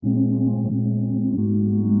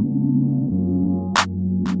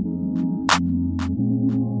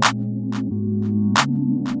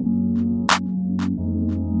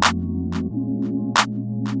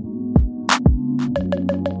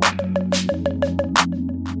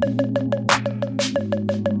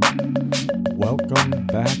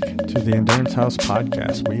to the Endurance House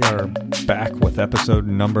podcast. We are back with episode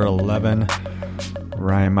number 11.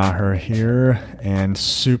 Ryan Maher here, and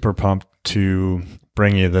super pumped to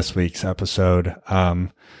bring you this week's episode. To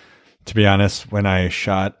be honest, when I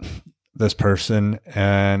shot this person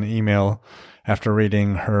an email after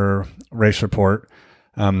reading her race report,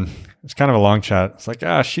 it's kind of a long shot. It's like,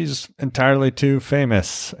 she's entirely too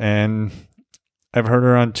famous, and I've heard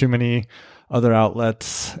her on too many other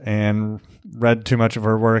outlets and read too much of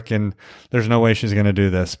her work, and there's no way she's going to do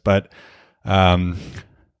this. But I'm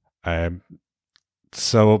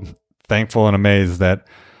so thankful and amazed that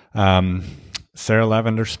Sarah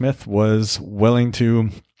Lavender Smith was willing to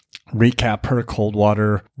recap her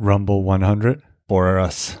Coldwater Rumble 100 for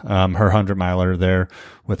us, her 100-miler there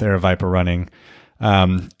with Air Viper running.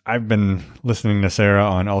 I've been listening to Sarah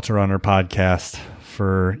on Ultra Runner podcast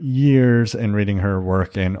for years and reading her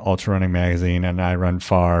work in Ultra Running Magazine and I Run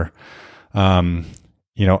Far.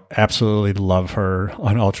 Absolutely love her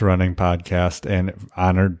on Ultra Running podcast, and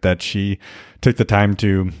honored that she took the time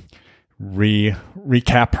to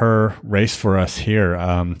recap her race for us here.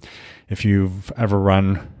 If you've ever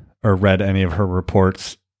run or read any of her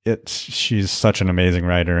reports, she's such an amazing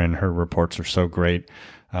writer, and her reports are so great.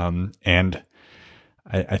 And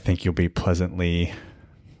I think you'll be pleasantly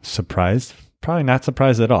surprised. Probably not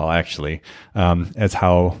surprised at all, actually, as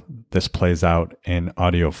how this plays out in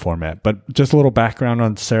audio format. But just a little background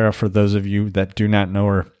on Sarah for those of you that do not know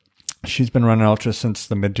her. She's been running ultra since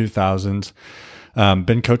the mid-2000s,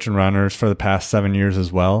 been coaching runners for the past 7 years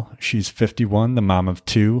as well. She's 51, the mom of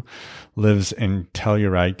two, lives in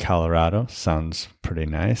Telluride, Colorado. Sounds pretty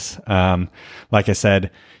nice. Like I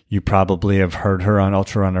said, you probably have heard her on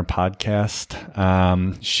Ultra Runner podcast.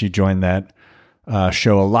 She joined that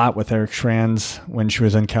show a lot with Eric Schranz when she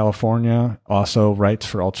was in California. Also writes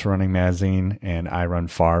for Ultra Running Magazine and I Run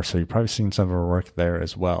Far, so you've probably seen some of her work there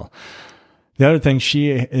as well. The other thing, she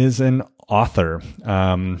is an author.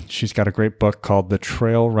 She's got a great book called The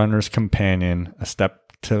Trail Runner's Companion, a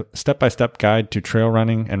step-by-step guide to trail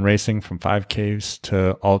running and racing from 5Ks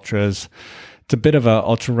to ultras. It's a bit of a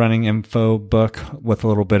ultra running info book with a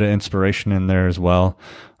little bit of inspiration in there as well.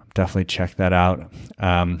 Definitely check that out.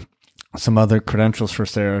 Some other credentials for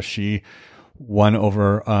Sarah. She won the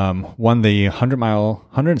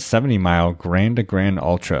 170-mile Grand to Grand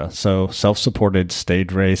Ultra. So self-supported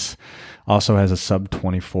stage race. Also has a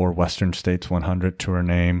sub-24 Western States 100 to her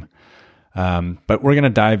name. But we're going to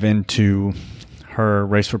dive into her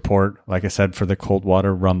race report, like I said, for the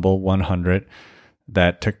Coldwater Rumble 100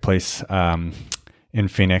 that took place in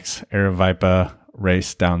Phoenix, Air Viper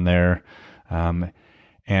race down there. And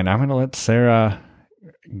I'm going to let Sarah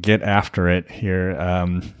get after it here.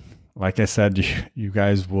 Like I said, you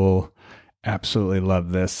guys will absolutely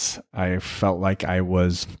love this. I felt like I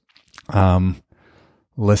was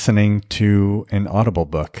listening to an Audible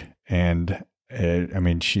book, and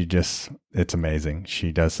it's amazing.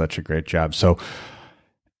 She does such a great job. So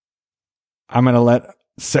I'm going to let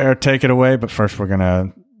Sarah take it away, but first we're going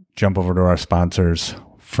to jump over to our sponsors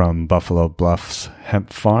from Buffalo Bluffs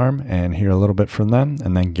Hemp Farm and hear a little bit from them,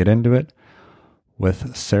 and then get into it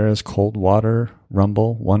with Sarah's Coldwater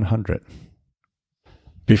Rumble 100.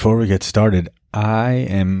 Before we get started, I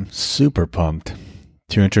am super pumped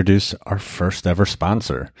to introduce our first ever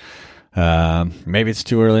sponsor. Maybe it's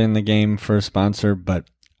too early in the game for a sponsor, but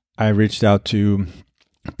I reached out to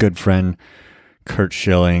a good friend, Kurt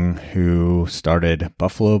Schilling, who started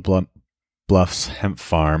Buffalo Bluffs Hemp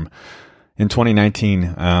Farm in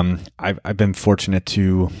 2019. I've been fortunate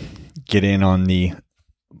to get in on the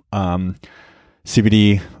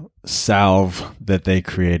CBD salve that they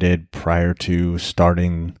created prior to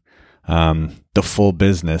starting the full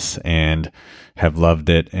business, and have loved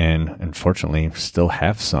it, and unfortunately still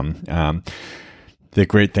have some. The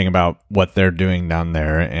great thing about what they're doing down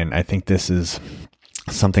there, and I think this is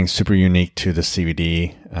something super unique to the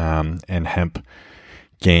CBD and hemp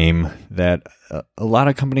game that a lot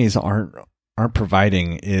of companies aren't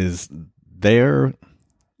providing, is they're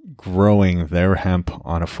growing their hemp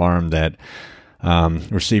on a farm that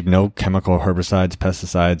received no chemical herbicides,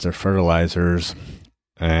 pesticides, or fertilizers,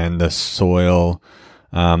 and the soil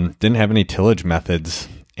didn't have any tillage methods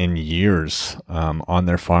in years on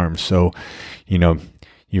their farm. So, you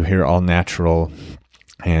hear all natural,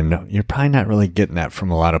 and you're probably not really getting that from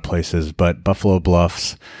a lot of places, but Buffalo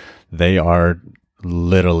Bluffs, they are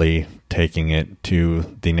literally taking it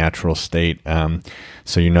to the natural state.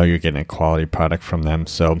 So you're getting a quality product from them.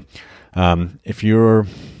 So if you're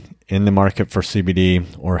in the market for CBD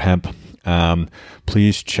or hemp,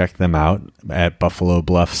 please check them out at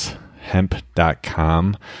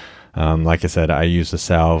buffalobluffshemp.com. Like I said, I use the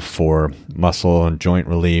salve for muscle and joint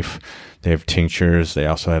relief. They have tinctures. They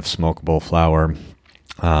also have smokable flower.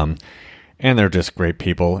 And they're just great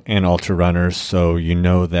people and ultra runners. So you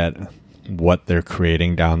know that what they're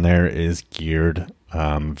creating down there is geared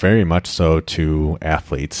very much so to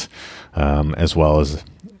athletes, as well as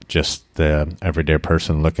just the everyday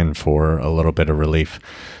person looking for a little bit of relief.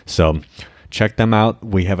 So check them out.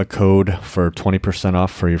 We have a code for 20%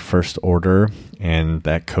 off for your first order, and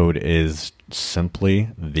that code is simply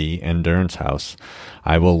the Endurance House.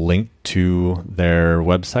 I will link to their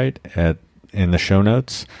website in the show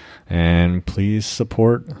notes, and please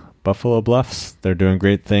support Buffalo Bluffs. They're doing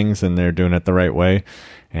great things, and they're doing it the right way,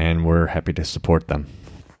 and we're happy to support them.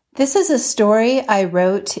 This is a story I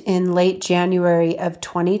wrote in late January of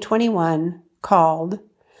 2021 called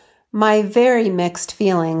My Very Mixed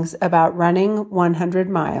Feelings About Running 100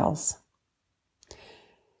 Miles.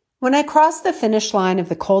 When I crossed the finish line of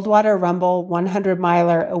the Coldwater Rumble 100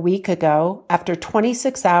 miler a week ago, after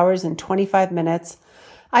 26 hours and 25 minutes,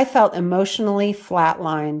 I felt emotionally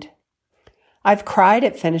flatlined. I've cried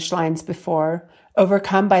at finish lines before,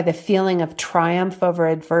 overcome by the feeling of triumph over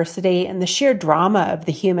adversity and the sheer drama of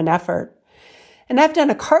the human effort. And I've done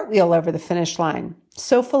a cartwheel over the finish line,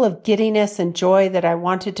 so full of giddiness and joy that I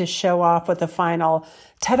wanted to show off with a final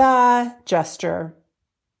ta-da gesture.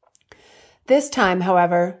 This time,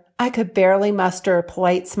 however, I could barely muster a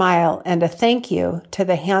polite smile and a thank you to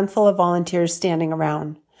the handful of volunteers standing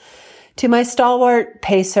around. To my stalwart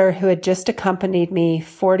pacer who had just accompanied me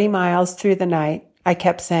 40 miles through the night, I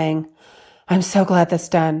kept saying, I'm so glad that's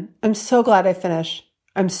done. I'm so glad I finished.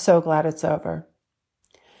 I'm so glad it's over.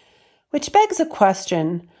 Which begs a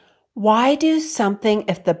question, why do something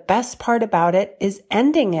if the best part about it is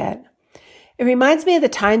ending it? It reminds me of the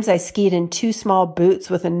times I skied in too small boots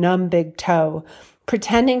with a numb big toe,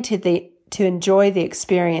 pretending to enjoy the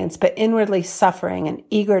experience, but inwardly suffering and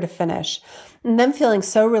eager to finish, and then feeling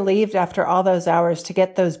so relieved after all those hours to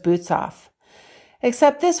get those boots off.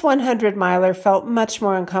 Except this 100 miler felt much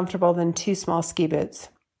more uncomfortable than two small ski boots.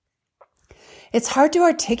 It's hard to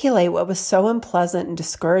articulate what was so unpleasant and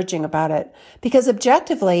discouraging about it, because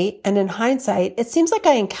objectively and in hindsight, it seems like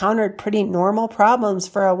I encountered pretty normal problems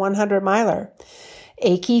for a 100 miler.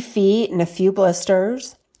 Achy feet and a few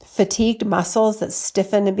blisters, fatigued muscles that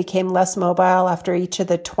stiffened and became less mobile after each of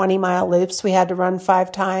the 20-mile loops we had to run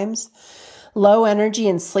 5 times, low energy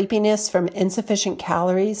and sleepiness from insufficient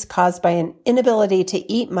calories caused by an inability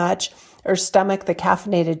to eat much or stomach the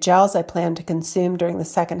caffeinated gels I planned to consume during the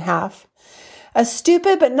second half, a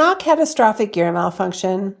stupid but not catastrophic gear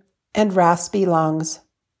malfunction, and raspy lungs.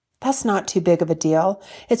 That's not too big of a deal.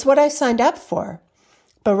 It's what I signed up for.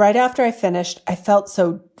 But right after I finished, I felt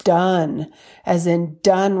so done, as in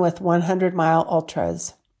done with 100-mile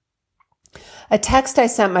ultras. A text I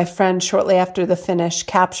sent my friend shortly after the finish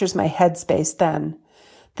captures my headspace then.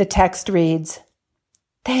 The text reads,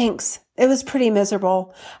 Thanks. It was pretty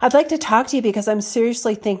miserable. I'd like to talk to you because I'm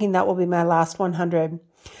seriously thinking that will be my last 100.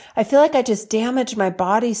 I feel like I just damaged my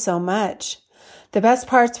body so much. The best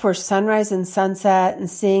parts were sunrise and sunset and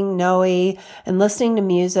seeing Noe and listening to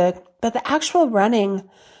music, but the actual running,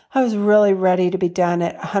 I was really ready to be done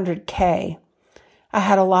at 100K. I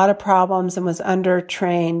had a lot of problems and was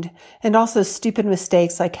undertrained, and also stupid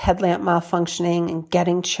mistakes like headlamp malfunctioning and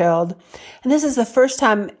getting chilled. And this is the first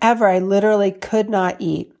time ever I literally could not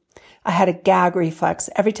eat. I had a gag reflex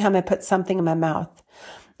every time I put something in my mouth.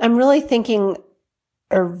 I'm really thinking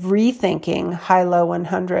or rethinking high-low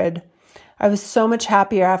 100. I was so much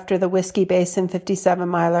happier after the Whiskey Basin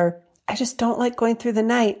 57-miler. I just don't like going through the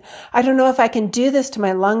night. I don't know if I can do this to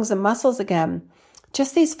my lungs and muscles again.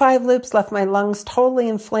 Just these 5 loops left my lungs totally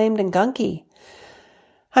inflamed and gunky.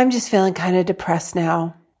 I'm just feeling kind of depressed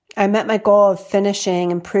now. I met my goal of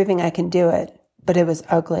finishing and proving I can do it, but it was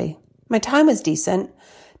ugly. My time was decent,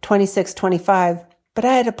 26:25, but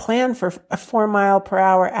I had a plan for a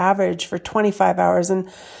 4-mile-per-hour average for 25 hours, and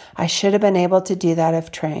I should have been able to do that if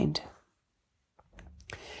trained.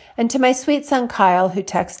 And to my sweet son Kyle, who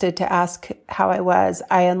texted to ask how I was,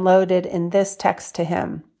 I unloaded in this text to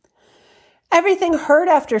him. Everything hurt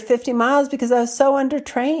after 50 miles because I was so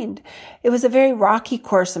undertrained. It was a very rocky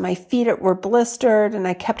course and my feet were blistered and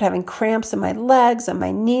I kept having cramps in my legs and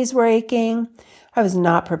my knees were aching. I was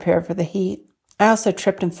not prepared for the heat. I also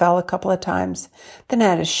tripped and fell a couple of times. Then I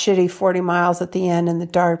had a shitty 40 miles at the end in the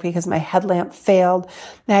dark because my headlamp failed.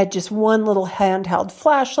 I had just one little handheld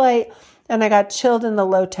flashlight and I got chilled in the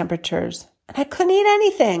low temperatures. And I couldn't eat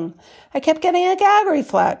anything. I kept getting a gag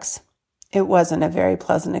reflex. It wasn't a very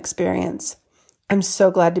pleasant experience. I'm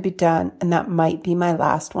so glad to be done, and that might be my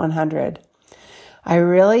last 100. I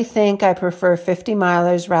really think I prefer 50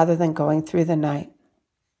 milers rather than going through the night.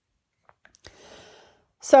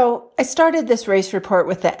 So I started this race report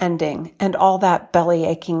with the ending and all that belly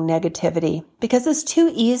aching negativity because it's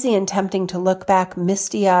too easy and tempting to look back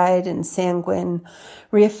misty-eyed and sanguine,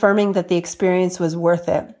 reaffirming that the experience was worth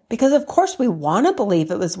it. Because of course we want to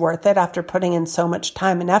believe it was worth it after putting in so much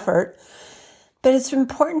time and effort. But it's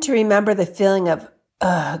important to remember the feeling of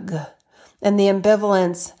ugh and the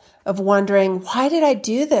ambivalence of wondering, why did I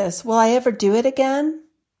do this? Will I ever do it again?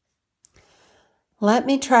 Let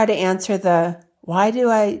me try to answer the why do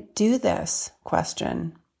I do this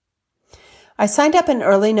question. I signed up in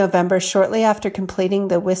early November shortly after completing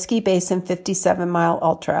the Whiskey Basin 57-mile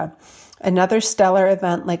Ultra, another stellar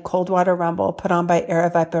event like Coldwater Rumble put on by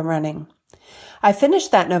Aravaipa Running. I finished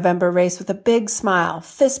that November race with a big smile,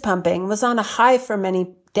 fist pumping, was on a high for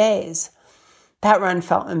many days. That run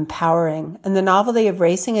felt empowering, and the novelty of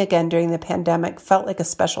racing again during the pandemic felt like a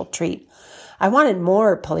special treat. I wanted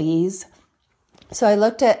more, please. So I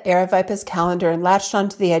looked at Aravaipa's calendar and latched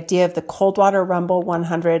onto the idea of the Coldwater Rumble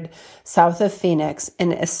 100 south of Phoenix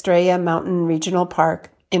in Estrella Mountain Regional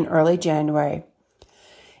Park in early January.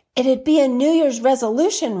 It'd be a New Year's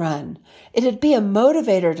resolution run. It'd be a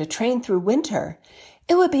motivator to train through winter.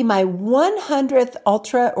 It would be my 100th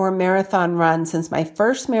ultra or marathon run since my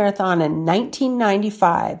first marathon in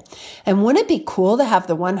 1995. And wouldn't it be cool to have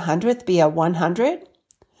the 100th be a 100?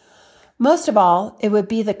 Most of all, it would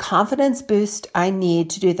be the confidence boost I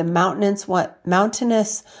need to do the mountainous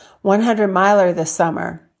 100-miler this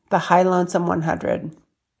summer, the High Lonesome 100.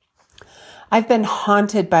 I've been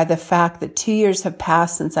haunted by the fact that 2 years have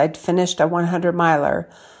passed since I'd finished a 100-miler,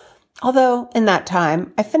 although in that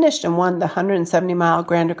time, I finished and won the 170-mile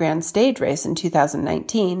Grand to Grand stage race in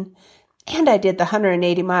 2019, and I did the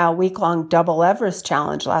 180-mile week-long Double Everest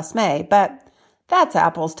Challenge last May, but that's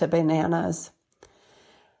apples to bananas.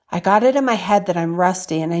 I got it in my head that I'm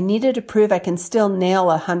rusty and I needed to prove I can still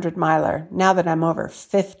nail a 100-miler now that I'm over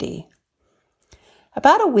 50.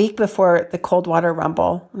 About a week before the Coldwater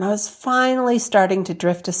Rumble, when I was finally starting to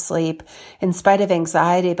drift asleep in spite of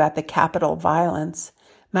anxiety about the Capitol violence,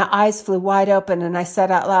 my eyes flew wide open and I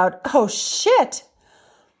said out loud, "Oh shit!"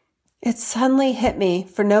 It suddenly hit me,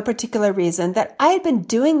 for no particular reason, that I had been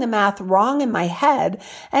doing the math wrong in my head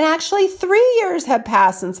and actually 3 years had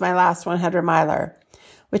passed since my last 100-miler.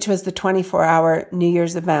 Which was the 24-hour New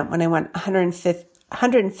Year's event when I went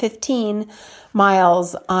 115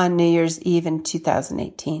 miles on New Year's Eve in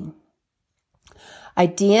 2018. I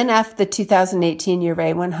DNF'd the 2018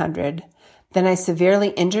 Ouray 100. Then I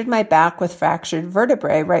severely injured my back with fractured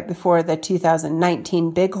vertebrae right before the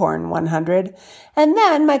 2019 Bighorn 100. And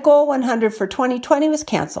then my goal 100 for 2020 was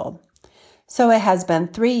canceled. So it has been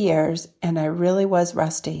 3 years and I really was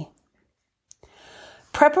rusty.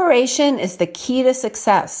 Preparation is the key to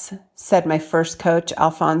success, said my first coach,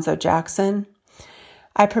 Alfonso Jackson.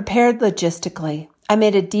 I prepared logistically. I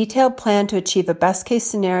made a detailed plan to achieve a best-case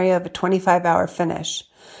scenario of a 25-hour finish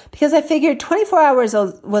because I figured 24 hours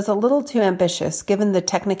was a little too ambitious given the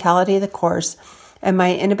technicality of the course and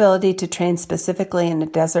my inability to train specifically in a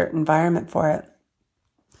desert environment for it.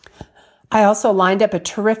 I also lined up a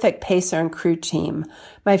terrific pacer and crew team,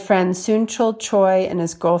 my friend Soonchul Choi and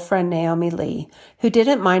his girlfriend Naomi Lee, who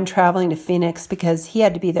didn't mind traveling to Phoenix because he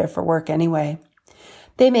had to be there for work anyway.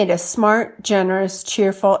 They made a smart, generous,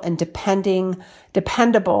 cheerful, and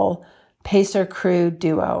dependable pacer crew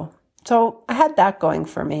duo. So I had that going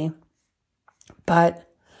for me. But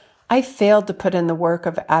I failed to put in the work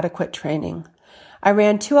of adequate training. I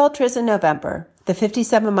ran 2 ultras in November, the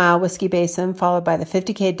 57-mile Whiskey Basin, followed by the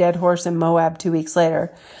 50K Dead Horse in Moab 2 weeks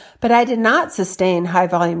later. But I did not sustain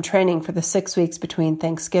high-volume training for the 6 weeks between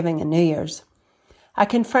Thanksgiving and New Year's. I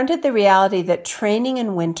confronted the reality that training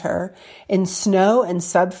in winter, in snow and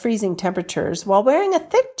sub-freezing temperatures, while wearing a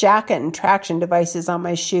thick jacket and traction devices on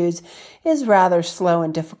my shoes, is rather slow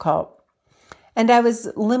and difficult. And I was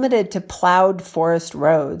limited to plowed forest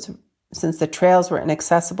roads, since the trails were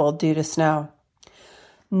inaccessible due to snow.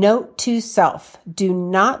 Note to self, do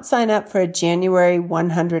not sign up for a January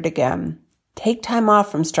 100 again. Take time off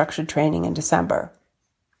from structured training in December.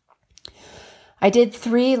 I did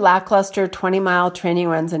 3 lackluster 20-mile training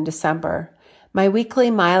runs in December. My weekly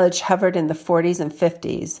mileage hovered in the 40s and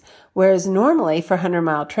 50s, whereas normally for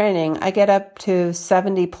 100-mile training, I get up to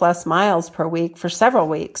 70-plus miles per week for several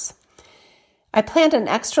weeks. I planned an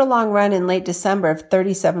extra long run in late December of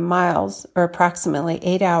 37 miles, or approximately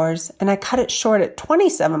 8 hours, and I cut it short at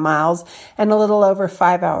 27 miles and a little over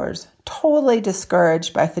 5 hours, totally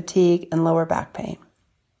discouraged by fatigue and lower back pain.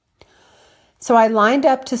 So I lined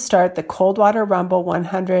up to start the Coldwater Rumble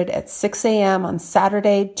 100 at 6 a.m. on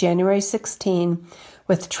Saturday, January 16,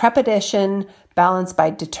 with trepidation balanced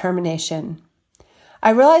by determination.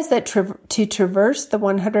 I realized that to traverse the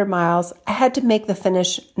 100 miles, I had to make the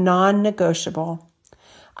finish non-negotiable.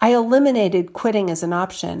 I eliminated quitting as an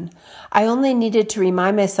option. I only needed to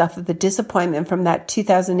remind myself of the disappointment from that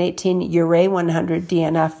 2018 Uray 100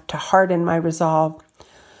 DNF to harden my resolve.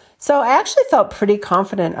 So I actually felt pretty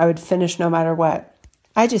confident I would finish no matter what.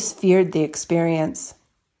 I just feared the experience.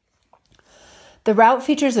 The route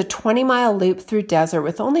features a 20-mile loop through desert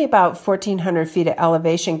with only about 1,400 feet of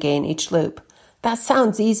elevation gain each loop. That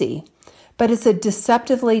sounds easy, but it's a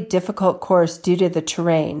deceptively difficult course due to the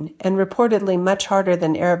terrain and reportedly much harder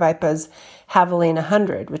than Aravaipa's Javelina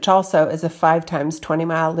 100, which also is a 5 times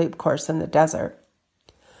 20-mile loop course in the desert.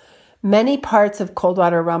 Many parts of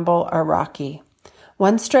Coldwater Rumble are rocky.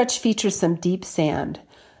 One stretch features some deep sand.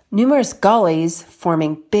 Numerous gullies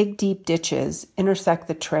forming big, deep ditches intersect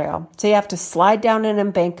the trail, so you have to slide down an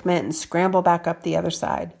embankment and scramble back up the other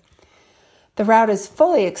side. The route is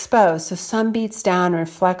fully exposed, so sun beats down and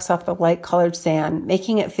reflects off the light-colored sand,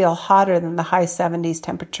 making it feel hotter than the high 70s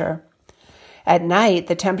temperature. At night,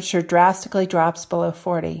 the temperature drastically drops below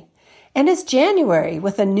 40. And it's January,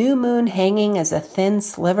 with a new moon hanging as a thin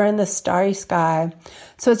sliver in the starry sky,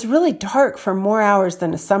 so it's really dark for more hours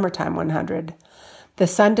than a summertime 100. The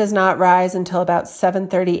sun does not rise until about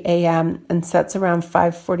 7:30 a.m. and sets around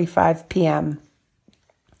 5:45 p.m.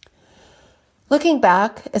 Looking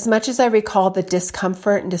back, as much as I recall the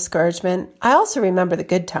discomfort and discouragement, I also remember the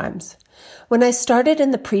good times. When I started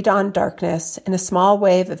in the pre-dawn darkness in a small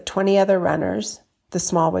wave of 20 other runners, the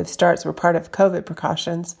small wave starts were part of COVID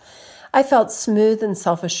precautions, I felt smooth and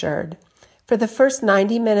self-assured. For the first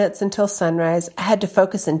 90 minutes until sunrise, I had to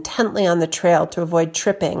focus intently on the trail to avoid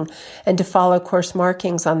tripping and to follow course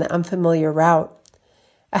markings on the unfamiliar route.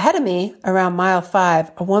 Ahead of me, around mile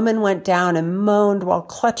 5, a woman went down and moaned while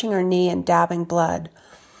clutching her knee and dabbing blood.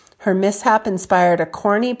 Her mishap inspired a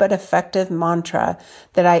corny but effective mantra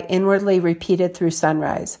that I inwardly repeated through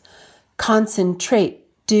sunrise. Concentrate,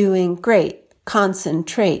 doing great.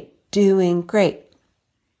 Concentrate, doing great.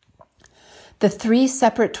 The 3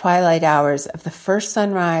 separate twilight hours of the first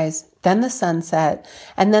sunrise, then the sunset,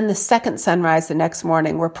 and then the second sunrise the next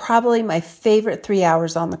morning were probably my favorite 3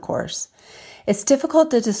 hours on the course. It's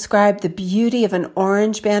difficult to describe the beauty of an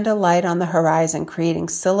orange band of light on the horizon, creating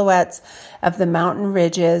silhouettes of the mountain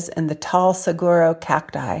ridges and the tall saguaro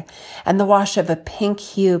cacti, and the wash of a pink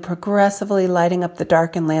hue progressively lighting up the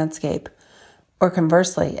darkened landscape, or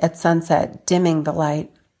conversely, at sunset, dimming the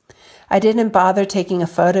light. I didn't bother taking a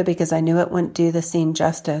photo because I knew it wouldn't do the scene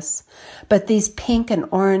justice, but these pink and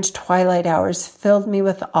orange twilight hours filled me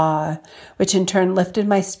with awe, which in turn lifted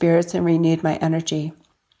my spirits and renewed my energy.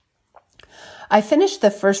 I finished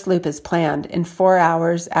the first loop as planned in 4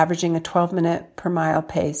 hours, averaging a 12-minute per mile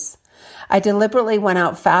pace. I deliberately went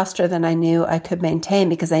out faster than I knew I could maintain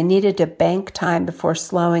because I needed to bank time before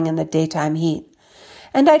slowing in the daytime heat.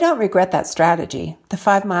 And I don't regret that strategy. The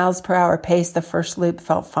 5 miles per hour pace the first loop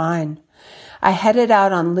felt fine. I headed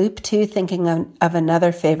out on loop 2 thinking of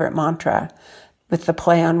another favorite mantra, with the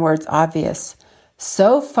play on words obvious.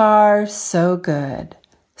 So far, so good.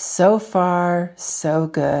 So far, so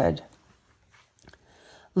good.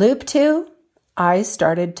 Loop 2, I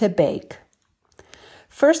started to bake.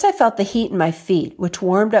 First, I felt the heat in my feet, which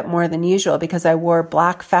warmed up more than usual because I wore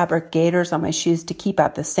black fabric gaiters on my shoes to keep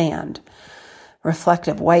out the sand.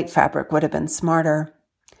 Reflective white fabric would have been smarter.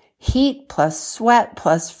 Heat plus sweat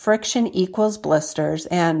plus friction equals blisters,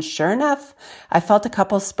 and sure enough, I felt a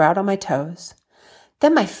couple sprout on my toes.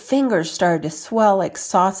 Then my fingers started to swell like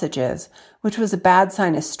sausages, which was a bad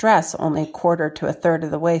sign of stress only a quarter to a third of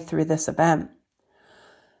the way through this event.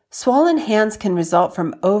 Swollen hands can result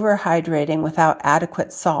from overhydrating without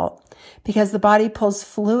adequate salt because the body pulls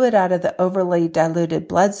fluid out of the overly diluted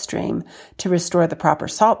bloodstream to restore the proper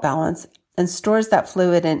salt balance and stores that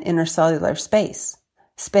fluid in intercellular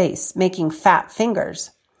space, making fat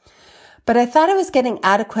fingers. But I thought I was getting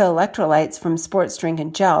adequate electrolytes from sports drink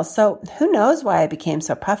and gel, so who knows why I became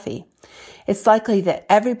so puffy. It's likely that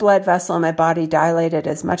every blood vessel in my body dilated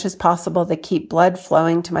as much as possible to keep blood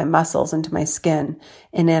flowing to my muscles and to my skin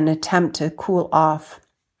in an attempt to cool off.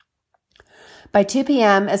 By 2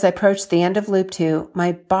 p.m., as I approached the end of Loop 2,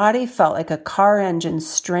 my body felt like a car engine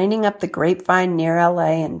straining up the grapevine near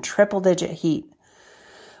LA in triple-digit heat.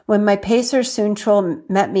 When my pacer Soontrul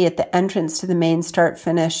met me at the entrance to the main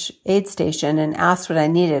start-finish aid station and asked what I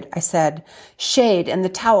needed, I said, shade and the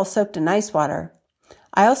towel soaked in ice water.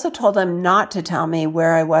 I also told him not to tell me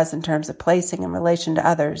where I was in terms of placing in relation to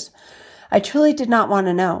others. I truly did not want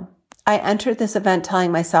to know. I entered this event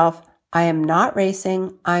telling myself, I am not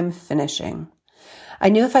racing, I'm finishing. I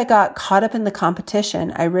knew if I got caught up in the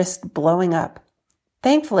competition, I risked blowing up.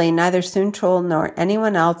 Thankfully, neither Soonchul nor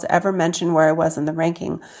anyone else ever mentioned where I was in the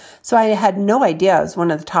ranking, so I had no idea I was one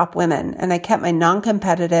of the top women, and I kept my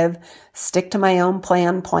non-competitive,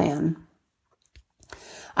 stick-to-my-own-plan.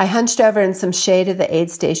 I hunched over in some shade of the aid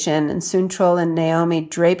station, and Soonchul and Naomi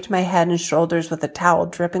draped my head and shoulders with a towel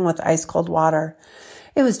dripping with ice-cold water.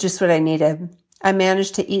 It was just what I needed. I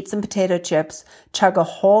managed to eat some potato chips, chug a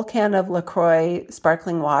whole can of LaCroix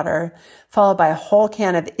sparkling water, followed by a whole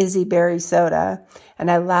can of Izzy Berry soda, and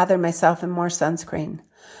I lathered myself in more sunscreen.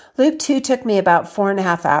 Loop 2 took me about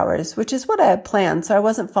 4.5 hours, which is what I had planned, so I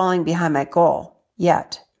wasn't falling behind my goal.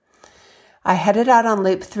 Yet. I headed out on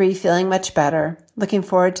Loop 3 feeling much better, looking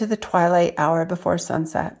forward to the twilight hour before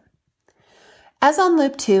sunset. As on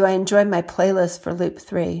Loop 2, I enjoyed my playlist for Loop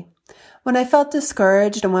 3. When I felt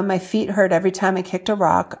discouraged and when my feet hurt every time I kicked a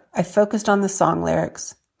rock, I focused on the song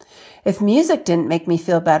lyrics. If music didn't make me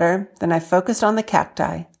feel better, then I focused on the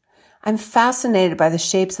cacti. I'm fascinated by the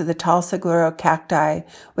shapes of the tall saguaro cacti,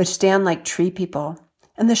 which stand like tree people.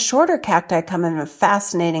 And the shorter cacti come in a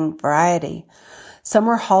fascinating variety. Some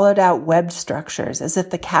were hollowed out webbed structures, as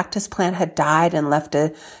if the cactus plant had died and left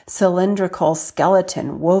a cylindrical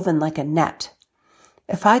skeleton woven like a net.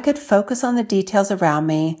 If I could focus on the details around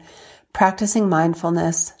me, practicing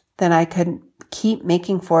mindfulness, then I could keep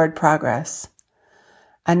making forward progress.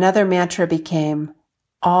 Another mantra became,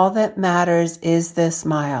 all that matters is this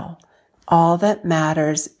mile. All that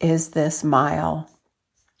matters is this mile.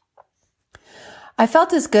 I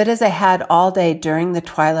felt as good as I had all day during the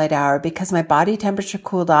twilight hour because my body temperature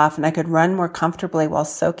cooled off and I could run more comfortably while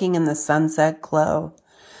soaking in the sunset glow.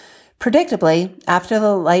 Predictably, after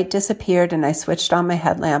the light disappeared and I switched on my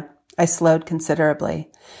headlamp, I slowed considerably.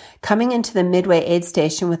 Coming into the Midway aid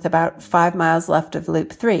station with about 5 miles left of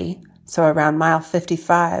Loop 3, so around mile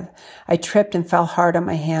 55, I tripped and fell hard on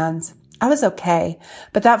my hands. I was okay,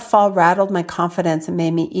 but that fall rattled my confidence and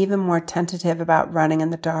made me even more tentative about running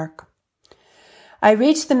in the dark. I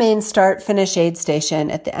reached the main start-finish aid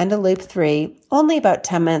station at the end of Loop 3, only about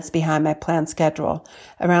 10 minutes behind my planned schedule,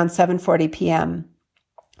 around 7:40 p.m.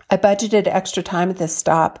 I budgeted extra time at this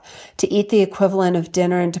stop to eat the equivalent of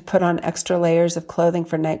dinner and to put on extra layers of clothing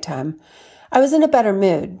for nighttime. I was in a better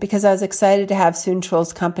mood because I was excited to have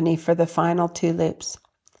Soonchul's company for the final 2 loops.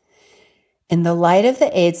 In the light of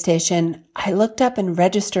the aid station, I looked up and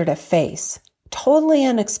registered a face, totally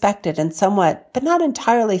unexpected and somewhat, but not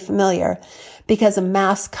entirely familiar, because a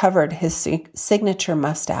mask covered his signature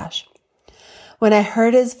mustache. When I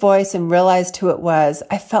heard his voice and realized who it was,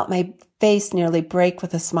 I felt my face nearly break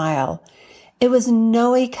with a smile. It was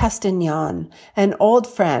Noe Castagnon, an old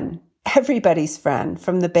friend, everybody's friend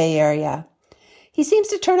from the Bay Area. He seems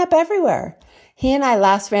to turn up everywhere. He and I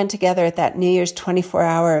last ran together at that New Year's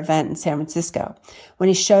 24-hour event in San Francisco, when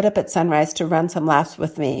he showed up at sunrise to run some laps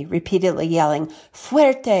with me, repeatedly yelling,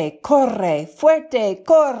 "Fuerte, corre, fuerte,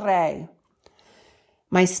 corre."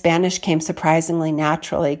 My Spanish came surprisingly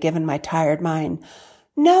naturally, given my tired mind.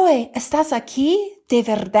 "Noe, ¿estás aquí? ¿De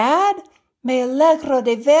verdad? Me alegro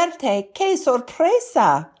de verte. ¡Qué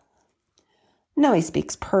sorpresa!" Noe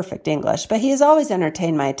speaks perfect English, but he has always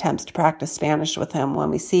entertained my attempts to practice Spanish with him when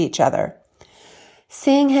we see each other.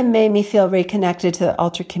 Seeing him made me feel reconnected to the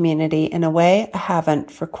ultra community in a way I haven't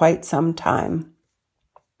for quite some time.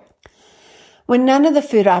 When none of the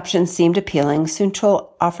food options seemed appealing,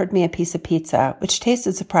 Soonchul offered me a piece of pizza, which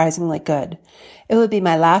tasted surprisingly good. It would be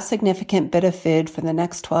my last significant bit of food for the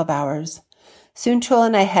next 12 hours. Soonchul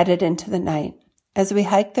and I headed into the night. As we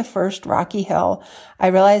hiked the first rocky hill, I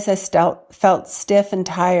realized I felt stiff and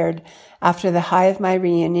tired after the high of my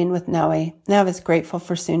reunion with Noe, and I was grateful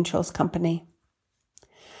for Soonchul's company.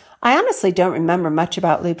 I honestly don't remember much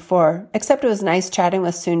about Loop 4, except it was nice chatting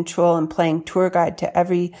with Soonchul and playing tour guide to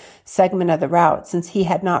every segment of the route since he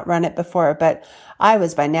had not run it before, but I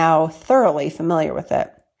was by now thoroughly familiar with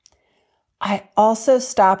it. I also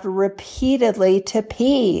stopped repeatedly to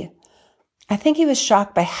pee. I think he was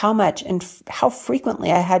shocked by how much and how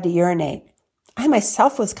frequently I had to urinate. I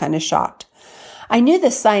myself was kind of shocked. I knew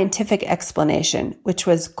the scientific explanation, which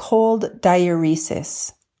was cold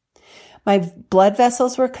diuresis. My blood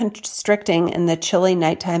vessels were constricting in the chilly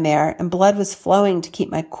nighttime air, and blood was flowing to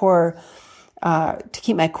keep my core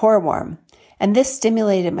warm. And this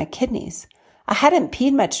stimulated my kidneys. I hadn't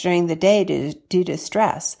peed much during the day due to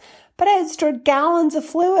stress, but I had stored gallons of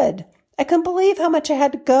fluid. I couldn't believe how much I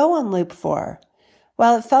had to go on Loop 4.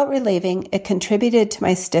 While it felt relieving, it contributed to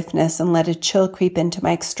my stiffness and let a chill creep into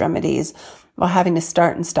my extremities while having to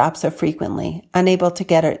start and stop so frequently, unable to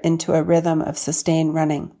get it into a rhythm of sustained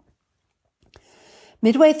running.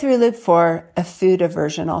 Midway through Loop 4, a food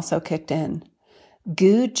aversion also kicked in.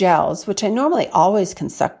 Goo gels, which I normally always can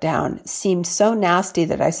suck down, seemed so nasty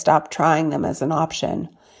that I stopped trying them as an option.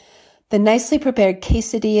 The nicely prepared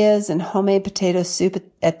quesadillas and homemade potato soup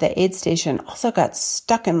at the aid station also got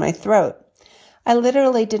stuck in my throat. I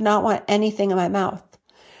literally did not want anything in my mouth.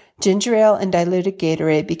 Ginger ale and diluted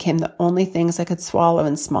Gatorade became the only things I could swallow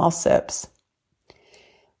in small sips.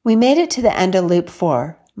 We made it to the end of Loop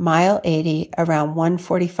 4, mile 80, around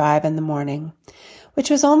 1:45 in the morning, which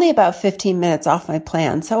was only about 15 minutes off my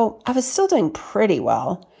plan, so I was still doing pretty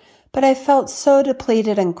well. But I felt so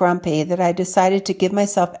depleted and grumpy that I decided to give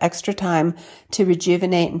myself extra time to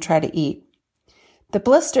rejuvenate and try to eat. The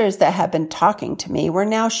blisters that had been talking to me were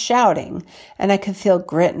now shouting, and I could feel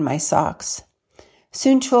grit in my socks.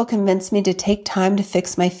 Soon Chul convinced me to take time to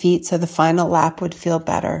fix my feet so the final lap would feel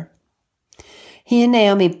better. He and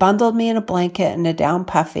Naomi bundled me in a blanket and a down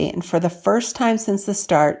puffy, and for the first time since the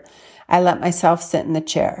start, I let myself sit in the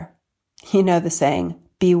chair. You know the saying,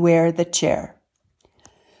 beware the chair.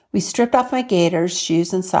 We stripped off my gaiters,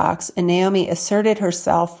 shoes, and socks, and Naomi asserted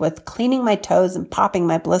herself with cleaning my toes and popping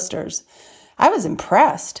my blisters. I was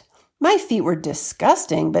impressed. My feet were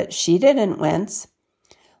disgusting, but she didn't wince.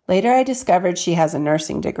 Later, I discovered she has a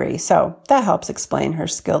nursing degree, so that helps explain her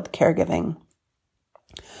skilled caregiving.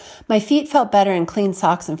 My feet felt better in clean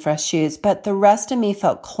socks and fresh shoes, but the rest of me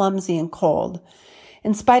felt clumsy and cold.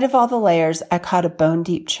 In spite of all the layers, I caught a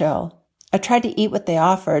bone-deep chill. I tried to eat what they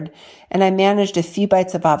offered, and I managed a few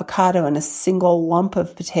bites of avocado and a single lump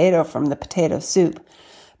of potato from the potato soup.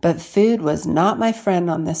 But food was not my friend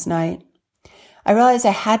on this night. I realized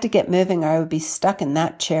I had to get moving or I would be stuck in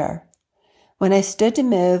that chair. When I stood to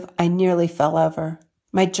move, I nearly fell over.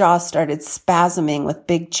 My jaw started spasming with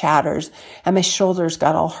big chatters, and my shoulders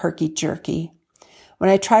got all herky-jerky. When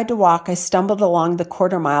I tried to walk, I stumbled along the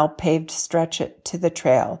quarter-mile paved stretch to the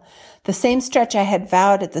trail, the same stretch I had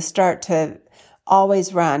vowed at the start to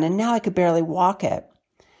always run, and now I could barely walk it.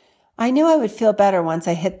 I knew I would feel better once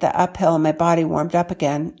I hit the uphill and my body warmed up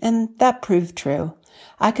again, and that proved true.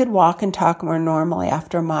 I could walk and talk more normally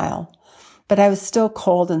after a mile, but I was still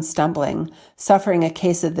cold and stumbling, suffering a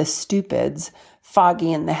case of the stupids,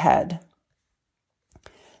 foggy in the head.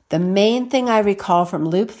 The main thing I recall from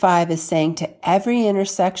Loop 5 is saying to every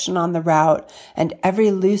intersection on the route and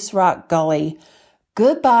every loose rock gully,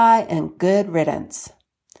 goodbye and good riddance.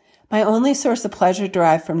 My only source of pleasure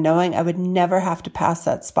derived from knowing I would never have to pass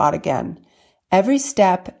that spot again. Every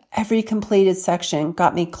step, every completed section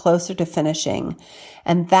got me closer to finishing,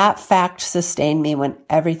 and that fact sustained me when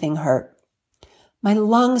everything hurt. My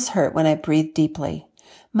lungs hurt when I breathed deeply.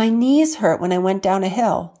 My knees hurt when I went down a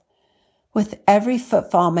hill. With every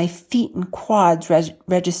footfall, my feet and quads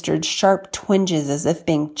registered sharp twinges as if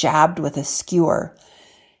being jabbed with a skewer.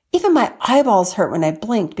 Even my eyeballs hurt when I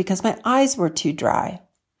blinked because my eyes were too dry.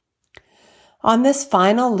 On this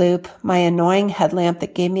final loop, my annoying headlamp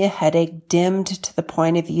that gave me a headache dimmed to the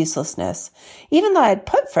point of uselessness, even though I had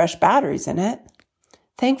put fresh batteries in it.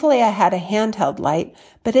 Thankfully, I had a handheld light,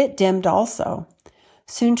 but it dimmed also.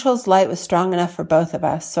 Soonchul's light was strong enough for both of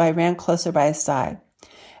us, so I ran closer by his side.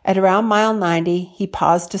 At around mile 90, he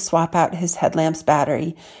paused to swap out his headlamp's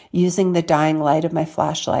battery, using the dying light of my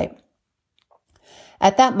flashlight.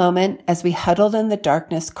 At that moment, as we huddled in the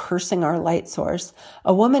darkness cursing our light source,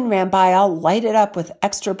 a woman ran by all lighted up with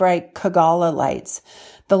extra bright Kagala lights,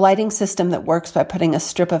 the lighting system that works by putting a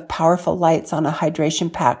strip of powerful lights on a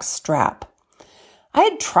hydration pack strap. I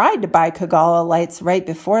had tried to buy Kagala lights right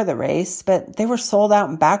before the race, but they were sold out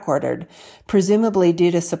and backordered, presumably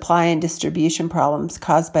due to supply and distribution problems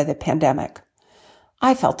caused by the pandemic.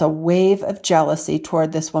 I felt a wave of jealousy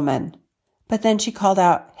toward this woman. But then she called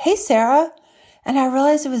out, "Hey, Sarah," and I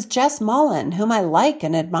realized it was Jess Mullen, whom I like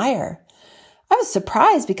and admire. I was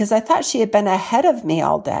surprised because I thought she had been ahead of me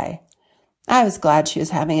all day. I was glad she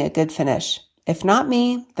was having a good finish. If not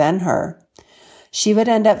me, then her. She would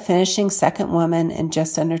end up finishing second woman in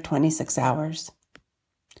just under 26 hours.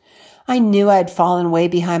 I knew I'd fallen way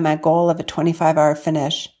behind my goal of a 25-hour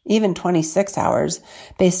finish, even 26 hours,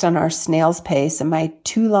 based on our snail's pace and my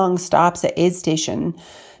 2 long stops at aid station,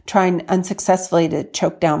 trying unsuccessfully to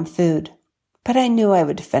choke down food. But I knew I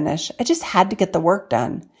would finish. I just had to get the work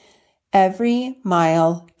done. Every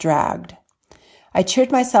mile dragged. I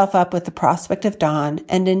cheered myself up with the prospect of dawn,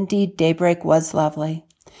 and indeed daybreak was lovely.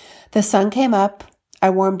 The sun came up.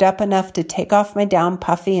 I warmed up enough to take off my down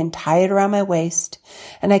puffy and tie it around my waist,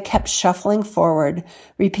 and I kept shuffling forward,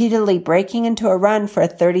 repeatedly breaking into a run for a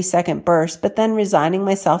 30-second burst, but then resigning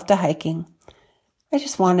myself to hiking. I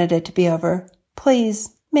just wanted it to be over.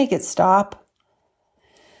 Please, make it stop.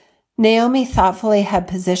 Naomi thoughtfully had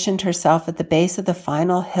positioned herself at the base of the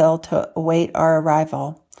final hill to await our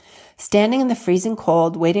arrival. Standing in the freezing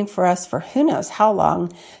cold, waiting for us for who knows how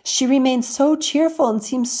long, she remained so cheerful and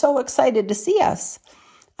seemed so excited to see us.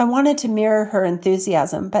 I wanted to mirror her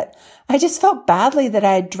enthusiasm, but I just felt badly that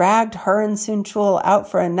I had dragged her and Sunchul out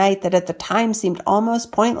for a night that at the time seemed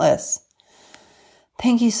almost pointless.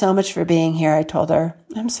 "Thank you so much for being here," I told her.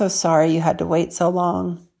 "I'm so sorry you had to wait so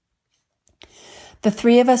long." The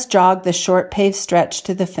three of us jogged the short paved stretch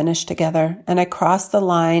to the finish together, and I crossed the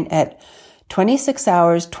line at 26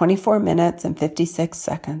 hours, 24 minutes, and 56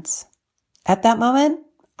 seconds. At that moment,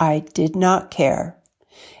 I did not care.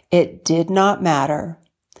 It did not matter.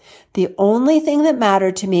 The only thing that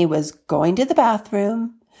mattered to me was going to the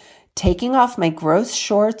bathroom, taking off my gross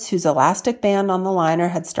shorts whose elastic band on the liner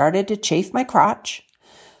had started to chafe my crotch,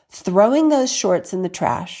 throwing those shorts in the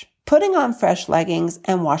trash, putting on fresh leggings,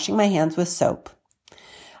 and washing my hands with soap.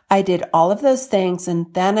 I did all of those things,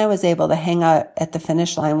 and then I was able to hang out at the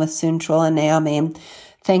finish line with Sunchul and Naomi and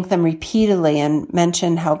thank them repeatedly and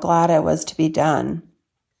mention how glad I was to be done.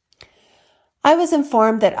 I was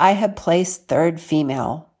informed that I had placed third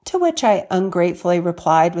female, to which I ungratefully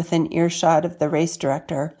replied within earshot of the race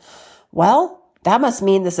director, "Well, that must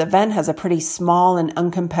mean this event has a pretty small and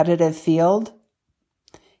uncompetitive field."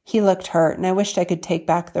 He looked hurt, and I wished I could take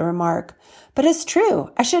back the remark. But it's true.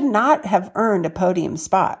 I should not have earned a podium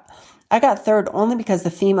spot. I got third only because the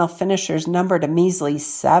female finishers numbered a measly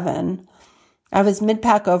 7. I was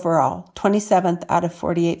mid-pack overall, 27th out of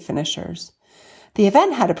 48 finishers. The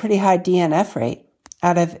event had a pretty high DNF rate.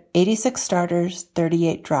 Out of 86 starters,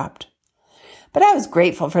 38 dropped. But I was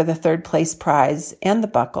grateful for the third place prize and the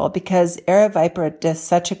buckle because Era Viper does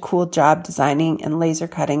such a cool job designing and laser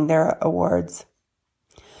cutting their awards.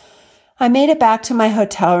 I made it back to my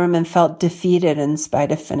hotel room and felt defeated in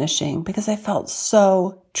spite of finishing because I felt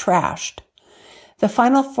so trashed. The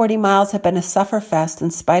final 40 miles had been a sufferfest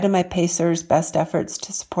in spite of my pacer's best efforts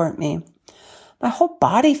to support me. My whole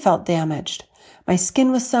body felt damaged. My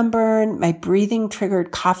skin was sunburned, my breathing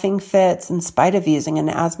triggered coughing fits in spite of using an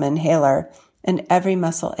asthma inhaler, and every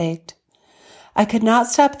muscle ached. I could not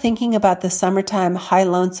stop thinking about the summertime High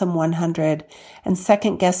Lonesome 100 and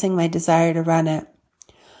second-guessing my desire to run it.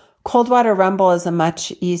 Coldwater Rumble is a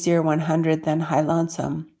much easier 100 than High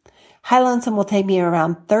Lonesome. High Lonesome will take me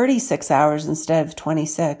around 36 hours instead of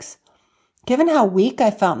 26. Given how weak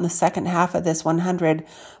I felt in the second half of this 100,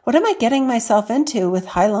 what am I getting myself into with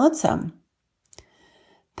High Lonesome?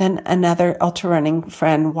 Then another ultra-running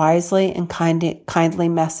friend wisely and kindly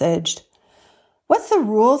messaged, "What's the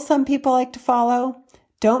rule some people like to follow?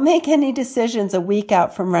 Don't make any decisions a week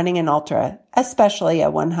out from running an ultra, especially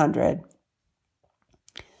a 100.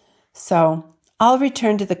 So I'll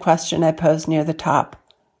return to the question I posed near the top.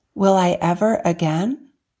 Will I ever again?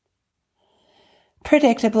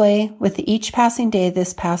 Predictably, with each passing day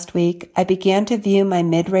this past week, I began to view my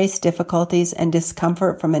mid-race difficulties and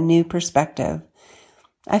discomfort from a new perspective.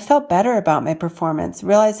 I felt better about my performance,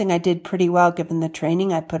 realizing I did pretty well given the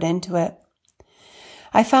training I put into it.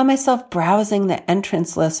 I found myself browsing the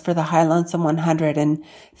entrance list for the High Lonesome 100 and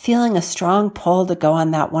feeling a strong pull to go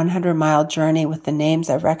on that 100-mile journey with the names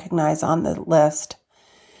I recognize on the list.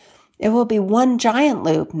 It will be one giant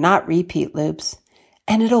loop, not repeat loops,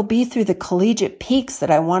 and it'll be through the collegiate peaks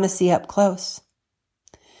that I want to see up close.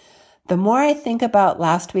 The more I think about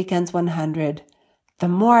last weekend's 100, the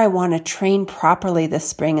more I want to train properly this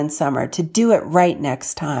spring and summer to do it right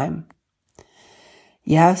next time.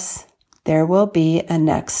 Yes, there will be a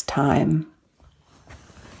next time.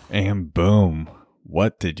 And boom.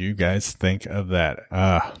 What did you guys think of that?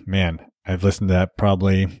 Man, I've listened to that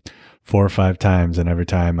probably 4 or 5 times, and every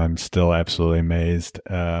time I'm still absolutely amazed.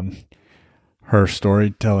 Her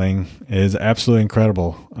storytelling is absolutely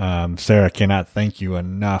incredible. Sarah, cannot thank you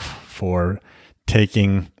enough for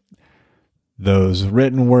taking those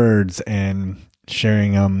written words and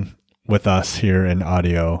sharing them with us here in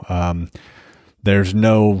audio. There's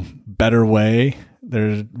no better way.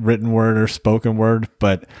 There's written word or spoken word,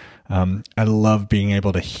 but I love being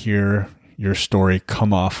able to hear your story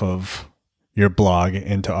come off of your blog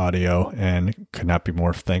into audio, and could not be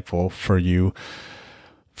more thankful for you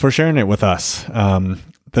for sharing it with us.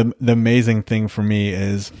 The amazing thing for me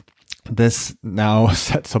is this now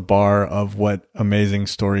sets a bar of what amazing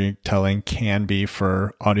storytelling can be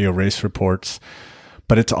for audio race reports,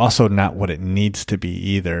 but it's also not what it needs to be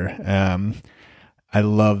either. I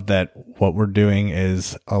love that what we're doing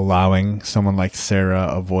is allowing someone like Sarah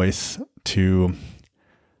a voice to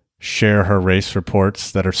share her race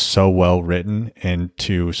reports that are so well written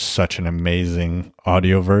into such an amazing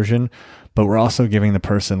audio version. But we're also giving the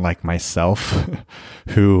person like myself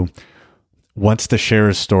who wants to share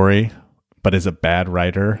his story, but is a bad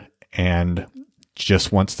writer and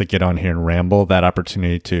just wants to get on here and ramble, that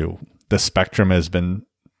opportunity too. The spectrum has been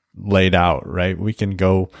laid out, right? We can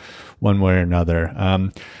go one way or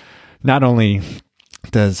another. Not only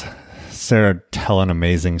does Sarah tell an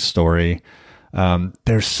amazing story,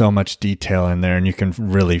 there's so much detail in there and you can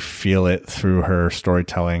really feel it through her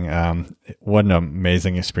storytelling. What an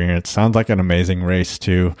amazing experience. Sounds like an amazing race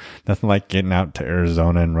too. Nothing like getting out to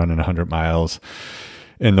Arizona and running 100 miles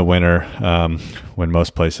in the winter, when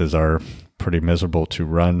most places are pretty miserable to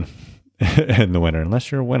run in the winter,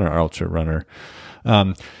 unless you're a winter ultra runner.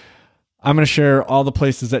 I'm going to share all the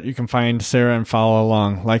places that you can find Sarah and follow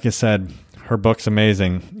along. Like I said, her book's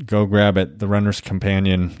amazing. Go grab it. The Runner's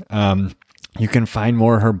Companion. You can find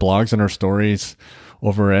more of her blogs and her stories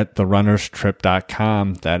over at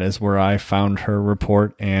therunnerstrip.com. That is where I found her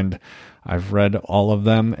report, and I've read all of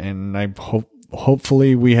them, and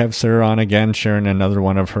hopefully we have Sarah on again sharing another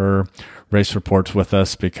one of her race reports with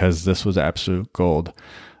us, because this was absolute gold.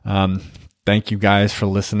 Thank you guys for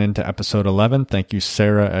listening to episode 11. Thank you,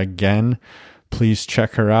 Sarah, again. Please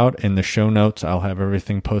check her out in the show notes. I'll have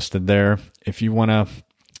everything posted there. If you want to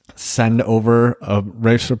send over a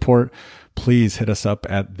race report, please hit us up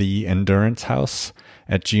at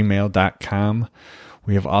theendurancehouse@gmail.com.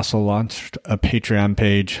 We have also launched a Patreon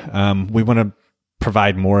page. We want to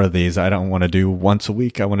provide more of these. I don't want to do once a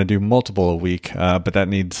week. I want to do multiple a week, but that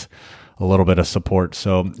needs a little bit of support.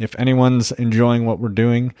 So if anyone's enjoying what we're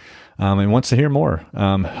doing and wants to hear more,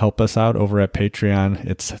 help us out over at Patreon.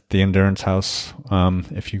 It's The Endurance House.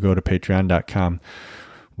 If you go to patreon.com,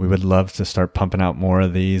 we would love to start pumping out more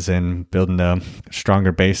of these and building a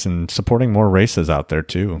stronger base and supporting more races out there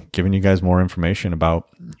too, giving you guys more information about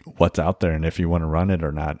what's out there and if you want to run it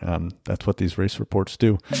or not. That's what these race reports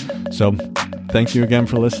do. So thank you again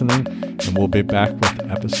for listening, and we'll be back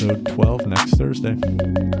with episode 12 next Thursday.